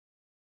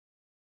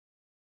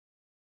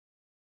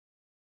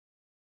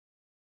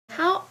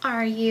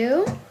are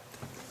you?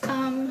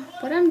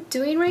 What I'm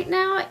doing right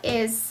now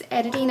is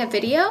editing a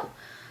video.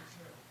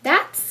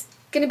 That's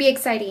gonna be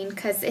exciting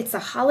because it's a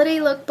holiday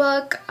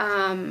lookbook.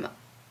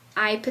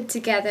 I put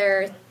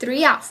together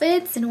 3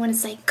 outfits, and one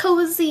is like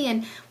cozy,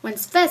 and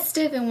one's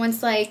festive, and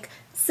one's like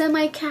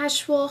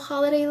semi-casual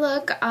holiday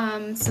look.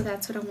 So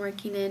that's what I'm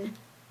working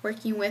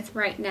with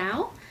right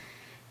now.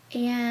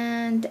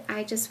 And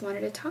I just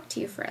wanted to talk to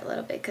you for a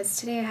little bit because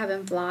today I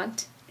haven't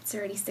vlogged. It's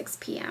already 6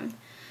 p.m.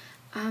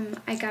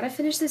 I gotta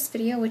finish this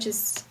video, which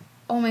is,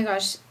 oh my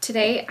gosh,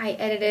 today I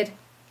edited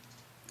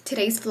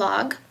today's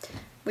vlog,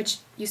 which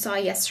you saw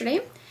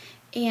yesterday,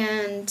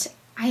 and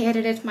I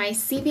edited my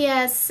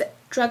CVS,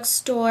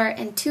 drugstore,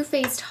 and Too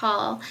Faced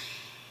haul,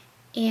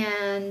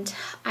 and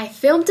I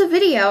filmed a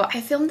video.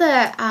 I filmed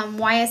the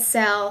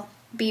YSL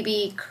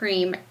BB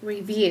cream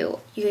review.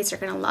 You guys are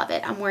gonna love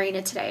it. I'm wearing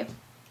it today.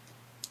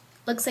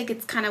 Looks like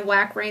it's kind of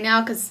whack right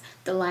now because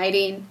the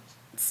lighting,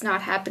 it's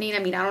not happening. I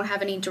mean, I don't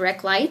have any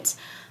direct light,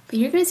 but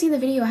you're gonna see in the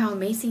video how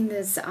amazing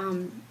this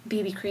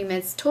BB cream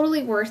is.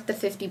 Totally worth the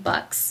 50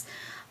 bucks.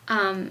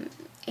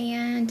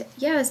 And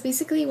yeah, that's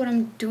basically what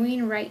I'm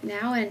doing right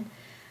now. And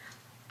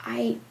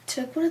I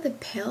took one of the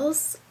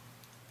pills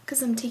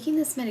because I'm taking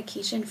this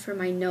medication for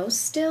my nose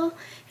still,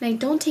 and I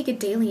don't take it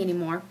daily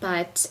anymore,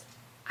 but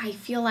I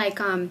feel like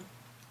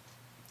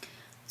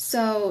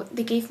so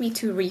they gave me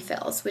 2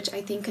 refills, which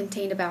I think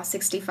contained about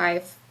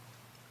 65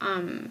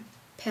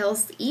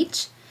 pills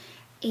each,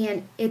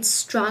 and it's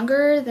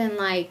stronger than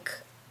like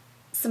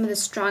some of the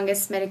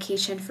strongest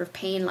medication for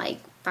pain, like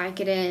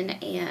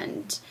Vicodin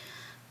and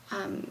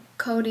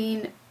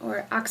codeine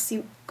or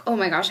oh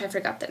my gosh, I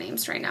forgot the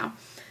names right now.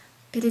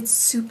 But it's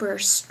super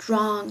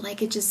strong,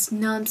 like it just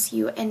numbs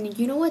you. And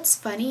you know what's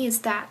funny is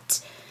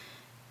that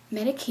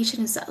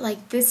medication is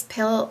like this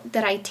pill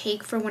that I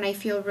take for when I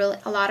feel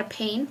a lot of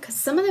pain, because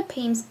some of the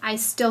pains I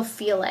still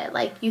feel it.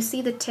 Like you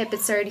see the tip,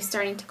 it's already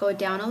starting to go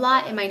down a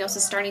lot, and my nose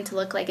is starting to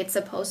look like it's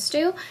supposed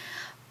to.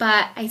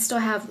 But I still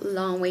have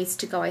long ways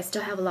to go. I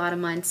still have a lot of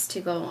months to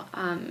go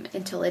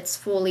until it's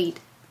fully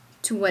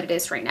to what it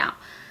is right now.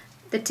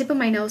 The tip of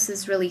my nose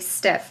is really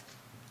stiff.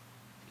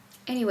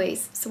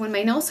 Anyways, so when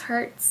my nose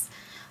hurts,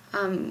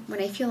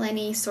 when I feel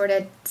any sort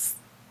of,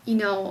 you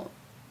know,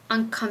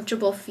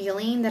 uncomfortable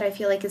feeling that I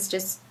feel like it's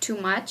just too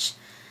much,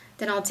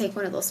 then I'll take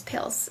one of those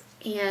pills.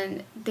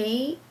 And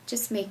they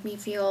just make me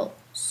feel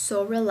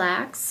so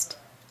relaxed.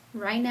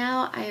 Right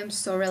now, I am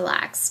so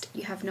relaxed.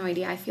 You have no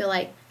idea. I feel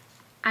like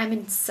I'm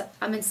in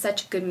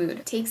such a good mood.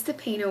 It takes the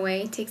pain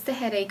away, takes the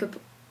headache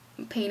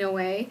pain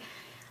away.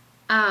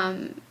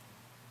 And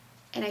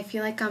I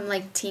feel like I'm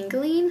like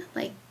tingling,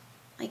 like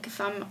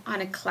if I'm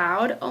on a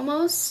cloud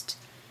almost.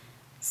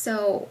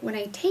 So when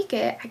I take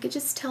it, I could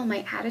just tell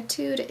my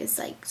attitude is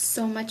like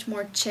so much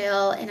more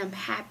chill, and I'm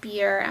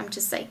happier. I'm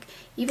just like,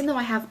 even though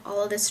I have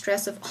all of the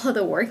stress of all of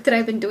the work that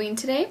I've been doing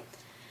today,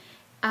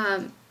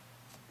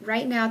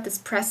 right now at this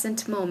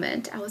present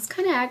moment, I was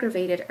kind of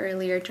aggravated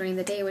earlier during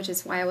the day, which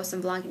is why I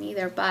wasn't vlogging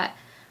either. But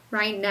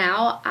right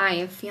now, I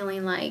am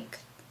feeling like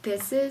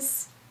this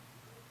is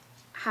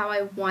how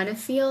I want to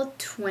feel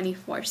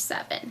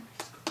 24/7.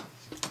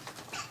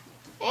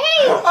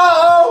 Hey!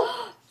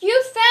 Oh!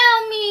 You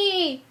found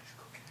me!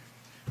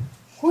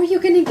 Who are you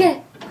gonna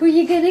get? Who are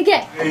you gonna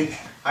get? Hey,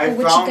 what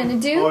you gonna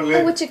do?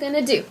 Or what you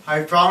gonna do?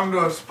 I found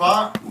a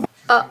spot.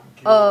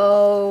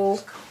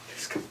 Uh-oh.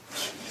 Let's go.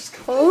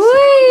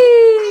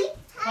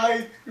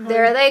 Hi.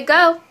 There they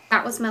go.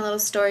 That was my little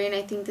story, and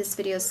I think this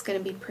video is gonna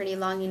be pretty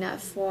long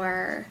enough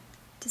for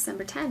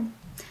December 10.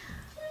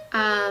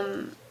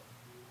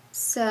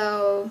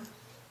 So,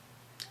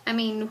 I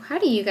mean, how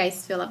do you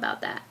guys feel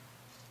about that?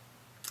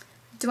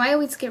 Do I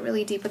always get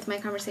really deep with my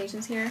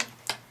conversations here?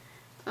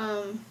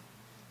 We'll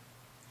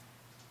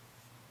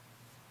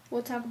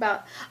talk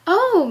about...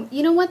 Oh,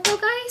 you know what though,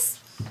 guys?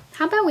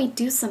 How about we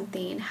do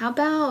something? How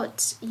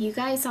about you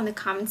guys on the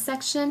comment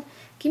section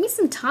give me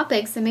some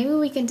topics and maybe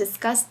we can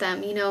discuss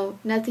them. You know,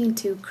 nothing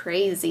too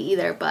crazy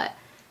either, but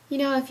you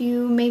know, if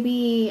you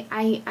maybe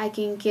I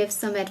can give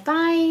some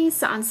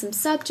advice on some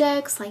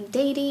subjects like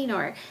dating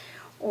or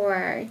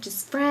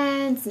just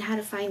friends and how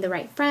to find the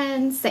right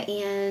friends,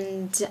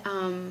 and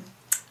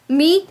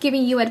me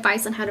giving you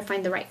advice on how to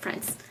find the right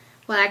friends.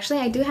 Well, actually,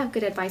 I do have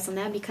good advice on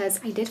that because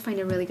I did find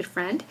a really good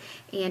friend,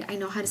 and I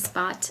know how to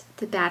spot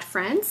the bad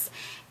friends,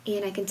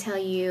 and I can tell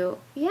you,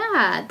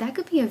 yeah, that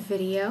could be a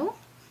video.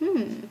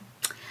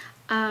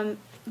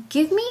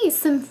 Give me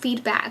some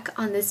feedback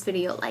on this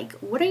video. Like,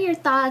 what are your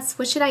thoughts?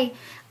 What should I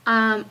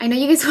know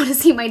you guys want to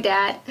see my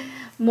dad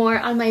more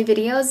on my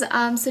videos,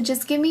 so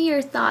just give me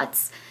your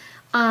thoughts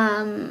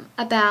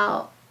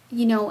about,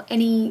 you know,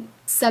 any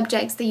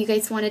subjects that you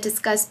guys want to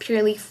discuss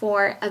purely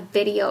for a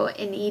video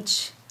in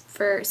each,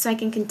 so I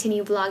can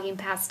continue vlogging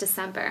past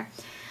December.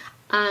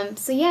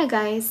 So yeah,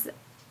 guys,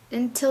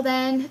 until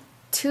then,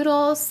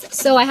 toodles.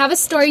 So I have a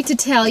story to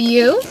tell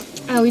you.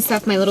 I always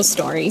have my little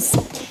stories.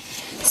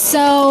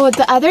 So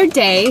the other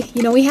day,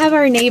 you know, we have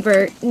our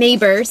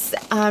neighbors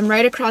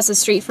right across the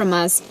street from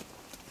us,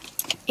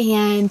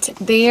 and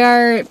they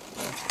are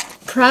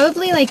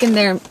probably like in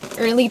their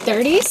early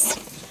 30s,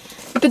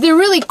 but they're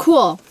really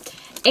cool.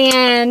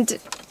 And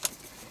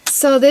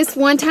so this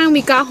one time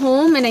we got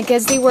home, and I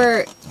guess they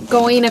were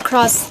going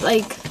across,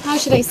 like, how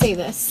should I say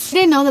this? I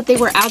didn't know that they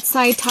were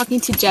outside talking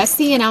to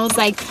Jessie, and I was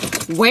like,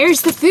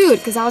 where's the food?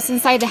 Because I was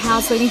inside the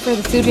house waiting for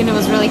the food, and it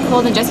was really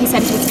cold, and Jessie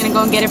said she was gonna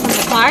go and get it from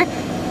the car.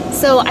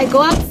 So I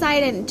go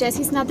outside, and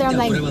Jessie's not there. I'm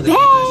like,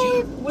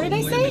 babe, what did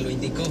I say?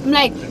 I'm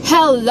like,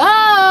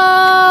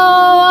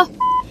 hello!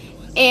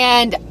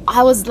 And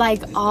I was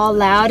like all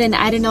loud, and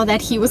I didn't know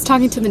that he was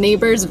talking to the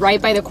neighbors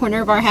right by the corner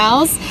of our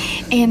house,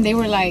 and they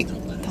were like,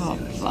 the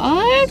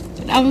fuck?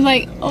 I was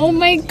like, oh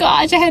my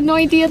gosh, I had no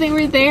idea they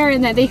were there,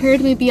 and that they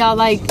heard me be all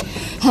like,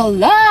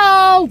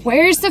 hello,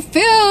 where's the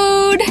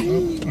food?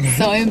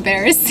 So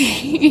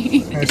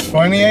embarrassing. It's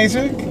funny,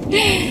 Isaac.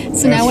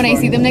 So now when I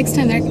see them next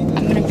time,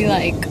 I'm gonna be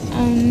like,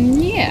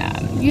 yeah,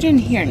 you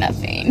didn't hear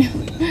nothing.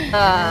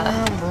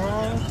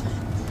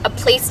 A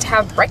place to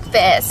have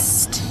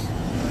breakfast.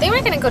 They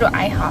were gonna go to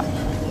IHOP.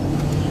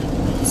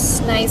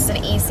 It's nice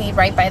and easy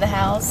right by the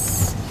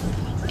house.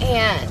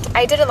 And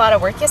I did a lot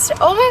of work yesterday.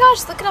 Oh my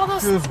gosh, look at all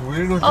those. Feels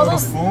weird with all the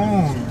those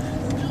phone.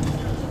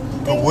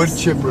 The wood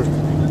chipper.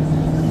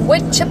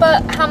 Wood chipper.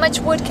 How much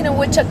wood can a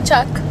woodchuck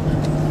chuck?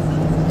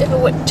 If a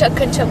woodchuck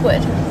can chuck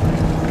wood.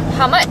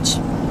 How much?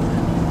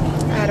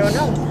 I don't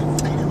know.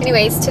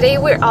 Anyways, today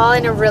we're all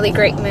in a really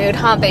great mood,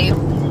 huh, babe?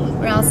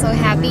 We're all so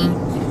happy.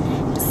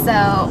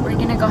 So we're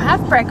gonna go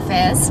have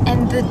breakfast,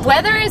 and the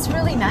weather is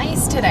really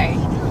nice today.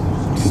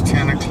 It's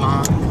 10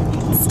 o'clock.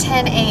 It's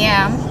 10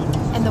 a.m.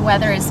 and the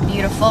weather is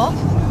beautiful.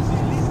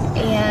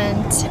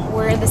 And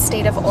we're in the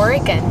state of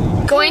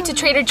Oregon. Going to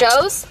Trader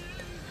Joe's?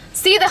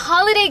 See, the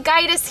holiday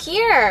guide is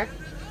here.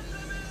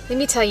 Let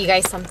me tell you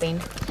guys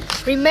something.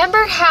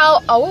 Remember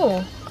how,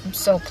 oh, I'm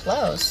so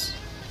close.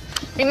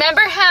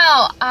 Remember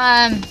how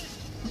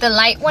the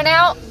light went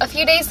out a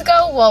few days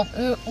ago? Well,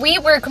 we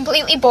were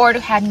completely bored,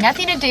 had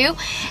nothing to do,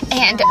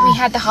 and we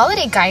had the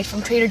holiday guide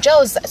from Trader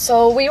Joe's.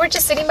 So we were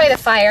just sitting by the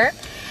fire,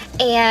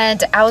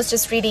 and I was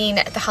just reading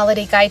the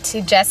holiday guide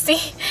to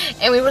Jessie,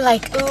 and we were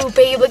like, ooh,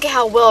 babe, look at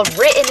how well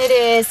written it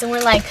is. And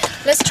we're like,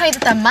 let's try the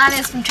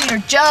tamales from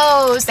Trader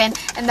Joe's and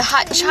the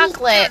hot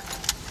chocolate.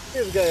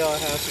 This guy all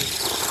happy.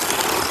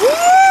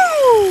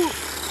 Woo!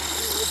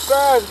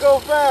 Fast, go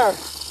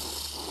fast.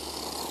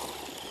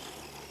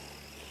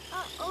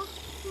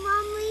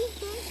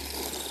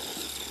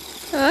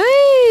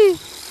 Ay,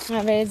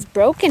 I bet it's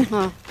broken,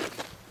 huh?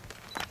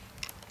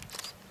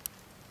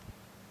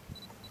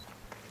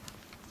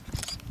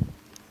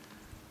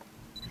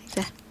 Like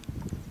that.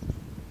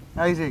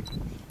 Isaac.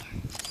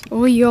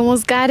 Oh, you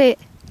almost got it.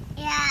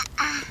 Yeah.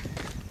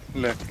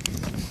 Look.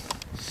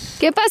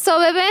 ¿Qué pasó,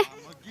 bebé?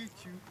 I'm gonna get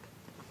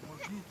you.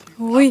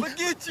 Uy. I'm gonna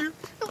get you.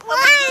 I'm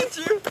gonna get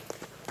you.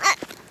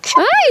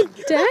 Ay,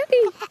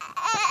 daddy.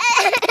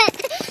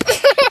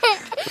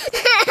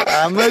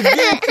 I'm gonna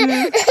get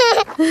you.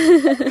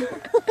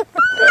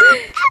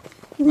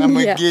 I'm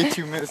gonna get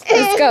you, miss.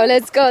 Let's go,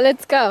 let's go,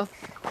 let's go.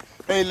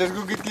 Hey, let's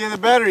go get the other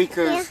battery,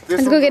 cause this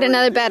Let's go get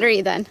another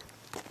battery then.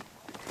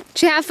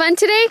 Did you have fun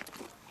today?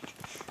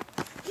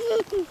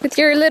 With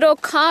your little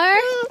car?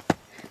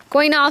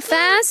 Going all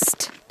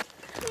fast?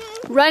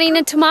 Running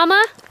into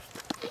Mama?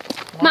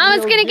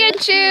 Mama's gonna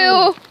get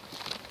you!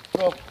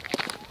 Go.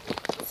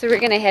 So we're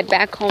gonna head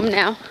back home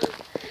now.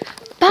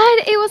 But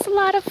it was a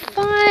lot of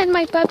fun.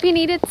 My puppy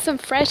needed some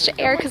fresh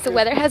air because the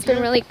weather has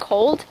been really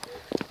cold.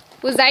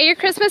 Was that your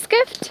Christmas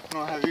gift?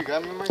 No, have you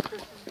got me my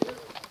Christmas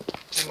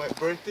gift? My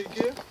birthday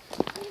gift?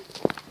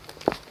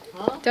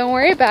 Huh? Don't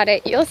worry about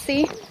it. You'll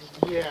see.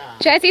 Yeah.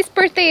 Jessie's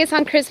birthday is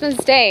on Christmas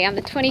Day, on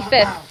the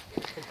 25th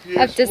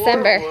of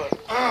December.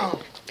 Oh.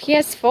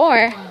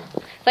 PS4?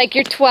 Like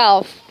you're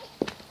 12.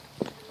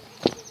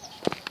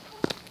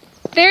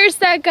 There's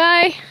that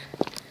guy.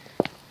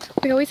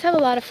 We always have a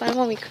lot of fun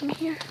when we come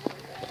here.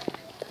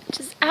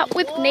 Just out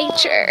with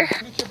nature.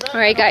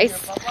 Alright guys,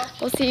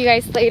 we'll see you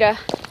guys later.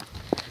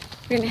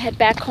 We're gonna head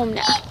back home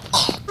now.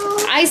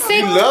 I say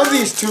You love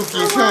these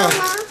Tukis, huh?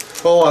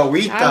 Oh,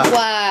 agüita.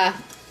 agua.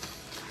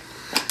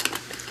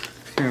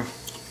 Yeah.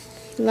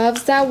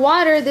 Loves that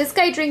water. This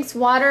guy drinks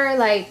water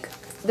like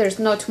there's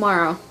no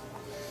tomorrow.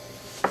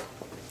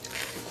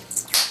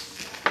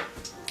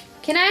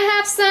 Can I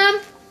have some?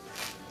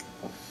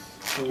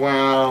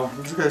 Wow,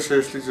 this guy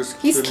seriously just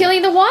He's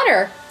killing the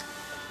water.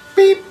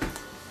 Beep.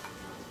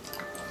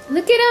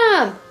 Look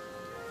at him.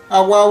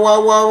 Ah, wah, wah,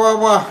 wah, wah,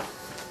 wah.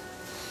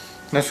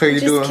 That's how you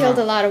do it, Just killed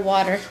huh? a lot of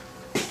water.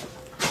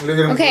 Look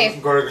at him Okay.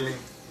 gargling.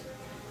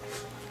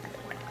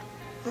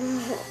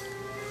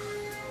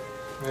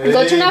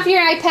 Go turn off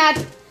your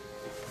iPad.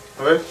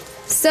 What?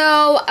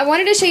 So I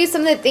wanted to show you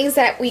some of the things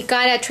that we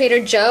got at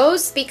Trader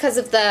Joe's because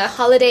of the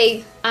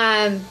holiday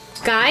guide.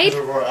 Because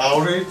of our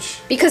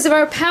outage. Because of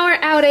our power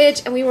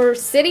outage, and we were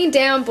sitting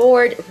down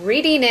bored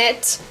reading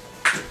it.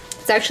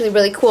 It's actually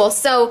really cool.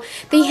 So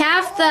they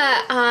have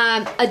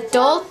the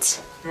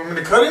adult You want me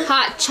to cut it?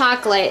 hot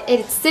chocolate.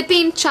 It's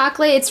sipping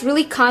chocolate. It's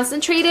really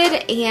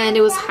concentrated, and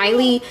it was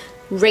highly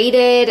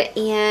rated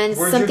and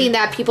Where'd something you-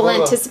 that people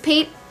hold up.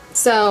 anticipate.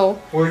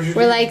 So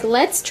we're like,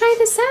 let's try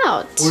this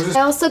out.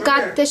 I also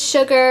got the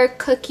sugar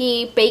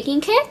cookie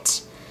baking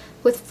kit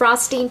with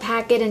frosting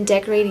packet and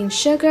decorating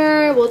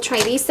sugar. We'll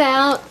try these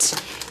out.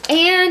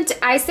 And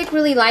Isaac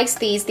really likes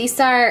these. These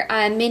are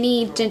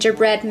mini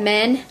gingerbread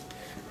men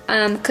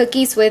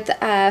cookies with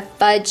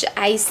fudge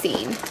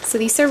icing. So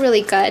these are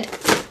really good.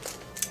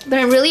 But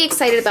I'm really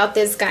excited about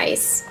this,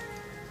 guys,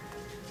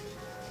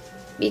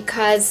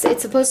 because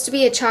it's supposed to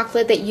be a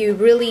chocolate that you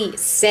really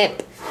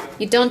sip.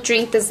 You don't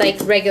drink this like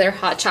regular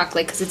hot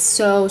chocolate because it's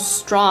so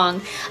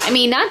strong. I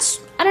mean, I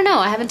don't know,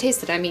 I haven't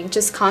tasted it. I mean,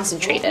 just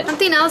concentrated.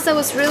 Something else that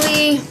was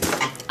really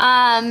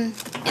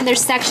in their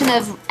section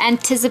of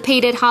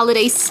anticipated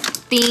holiday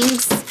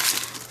things,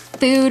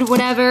 food,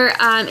 whatever,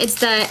 it's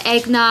the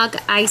eggnog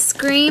ice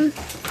cream.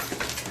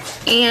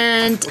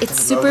 And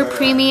it's super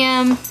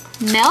premium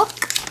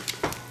milk.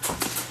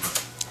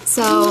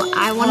 So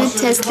I want to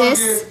test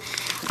this.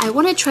 I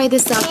want to try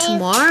this out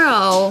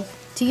tomorrow.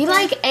 Do you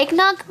like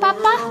eggnog, Papa?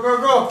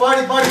 Go,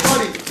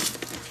 party.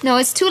 No,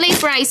 it's too late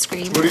for ice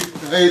cream.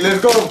 Hey, let's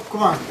go,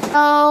 come on.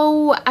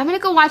 So I'm gonna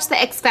go watch the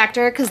X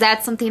Factor because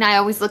that's something I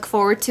always look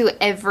forward to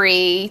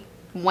every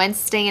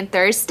Wednesday and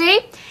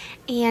Thursday.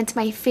 And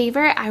my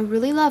favorite, I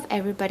really love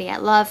everybody. I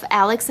love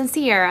Alex and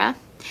Sierra.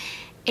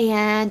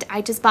 And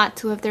I just bought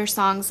 2 of their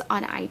songs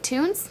on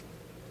iTunes.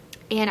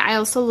 And I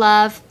also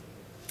love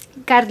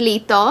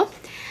Carlito.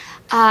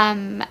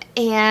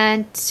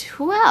 And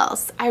who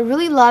else? I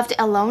really loved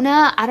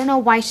Elona. I don't know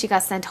why she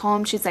got sent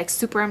home. She's like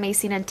super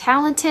amazing and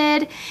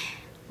talented.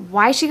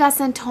 Why she got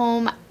sent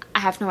home, I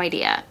have no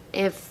idea.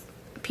 If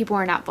people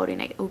are not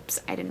voting, oops,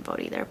 I didn't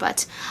vote either.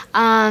 But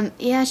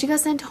yeah, she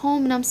got sent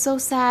home and I'm so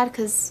sad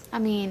because, I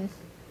mean,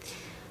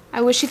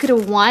 I wish she could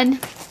have won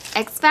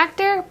X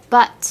Factor,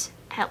 but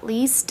at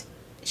least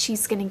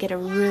she's gonna get a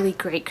really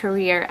great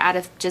career out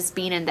of just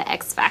being in the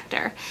X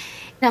Factor.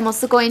 And I'm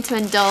also going to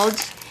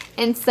indulge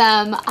in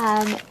some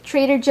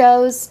Trader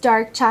Joe's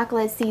dark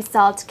chocolate sea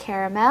salt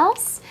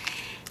caramels.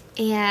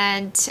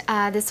 And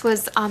this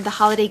was on the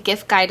holiday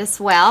gift guide as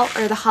well,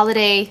 or the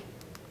holiday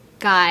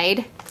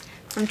guide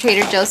from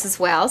Trader Joe's as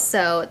well.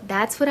 So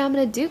that's what I'm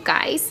gonna do,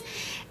 guys.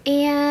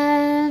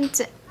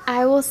 And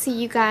I will see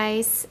you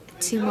guys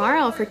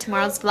tomorrow for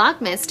tomorrow's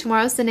Vlogmas.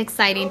 Tomorrow's an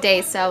exciting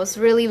day, so I was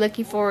really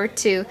looking forward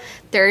to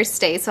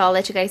Thursday. So I'll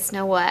let you guys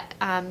know what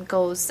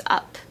goes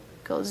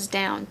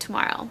down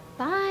tomorrow.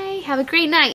 Bye. Have a great night.